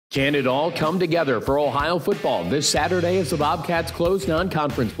Can it all come together for Ohio football this Saturday as the Bobcats close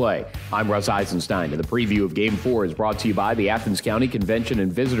non-conference play? I'm Russ Eisenstein, and the preview of Game 4 is brought to you by the Athens County Convention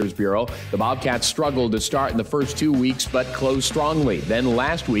and Visitors Bureau. The Bobcats struggled to start in the first 2 weeks, but closed strongly. Then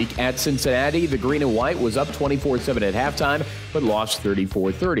last week at Cincinnati, the green and white was up 24-7 at halftime, but lost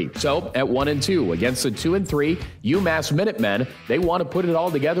 34-30. So at 1-2 against the 2-3 UMass Minutemen, they want to put it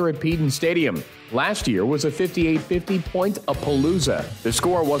all together at Peden Stadium. Last year was a 58-50 point-a-palooza. The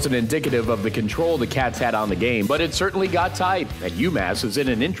score wasn't indicative of the control the Cats had on the game, but it certainly got tight, and UMass is in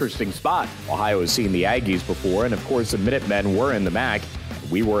an interesting spot. Ohio has seen the Aggies before, and of course the Minutemen were in the MAC.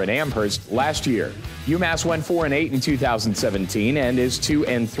 We were in Amherst last year. UMass went 4-8 in 2017 and is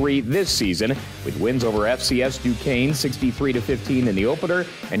 2-3 this season, with wins over FCS Duquesne 63-15 in the opener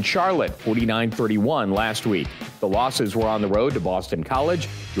and Charlotte 49-31 last week. The losses were on the road to Boston College,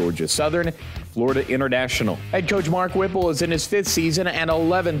 Georgia Southern, Florida International. Head coach Mark Whipple is in his 5th season and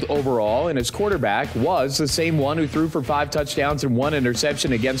 11th overall, and his quarterback was the same one who threw for 5 touchdowns and 1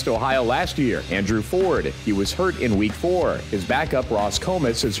 interception against Ohio last year, Andrew Ford. He was hurt in Week 4. His backup, Ross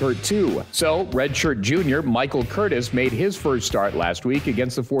Comas, is hurt too. So, redshirt junior Michael Curtis made his first start last week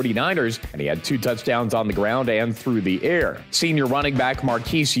against the 49ers, and he had 2 touchdowns on the ground and through the air. Senior running back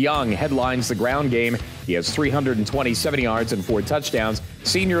Marquise Young headlines the ground game. He has 327 yards and 4 touchdowns.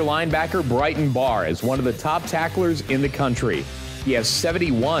 Senior linebacker Brighton Barr is one of the top tacklers in the country. He has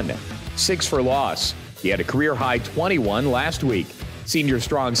 71, 6 for loss. He had a career-high 21 last week. Senior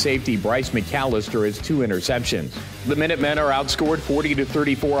strong safety Bryce McAllister has 2 interceptions. The Minutemen are outscored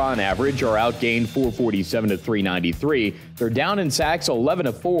 40-34 on average, or outgained 447-393. They're down in sacks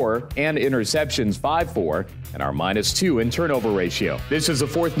 11-4 and interceptions 5-4, and are -2 in turnover ratio. This is the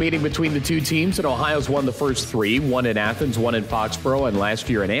 4th meeting between the two teams, and Ohio's won the first 3, one in Athens, one in Foxborough, and last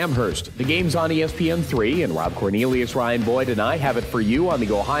year in Amherst. The game's on ESPN3, and Rob Cornelius, Ryan Boyd, and I have it for you on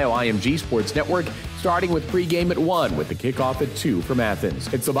the Ohio IMG Sports Network, starting with pregame at 1 with the kickoff at 2 from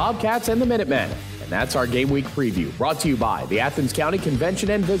Athens. It's the Bobcats and the Minutemen. And that's our Game Week preview, brought to you by the Athens County Convention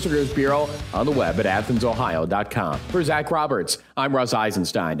and Visitors Bureau, on the web at AthensOhio.com. For Zach Roberts, I'm Russ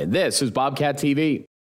Eisenstein, and this is Bobcat TV.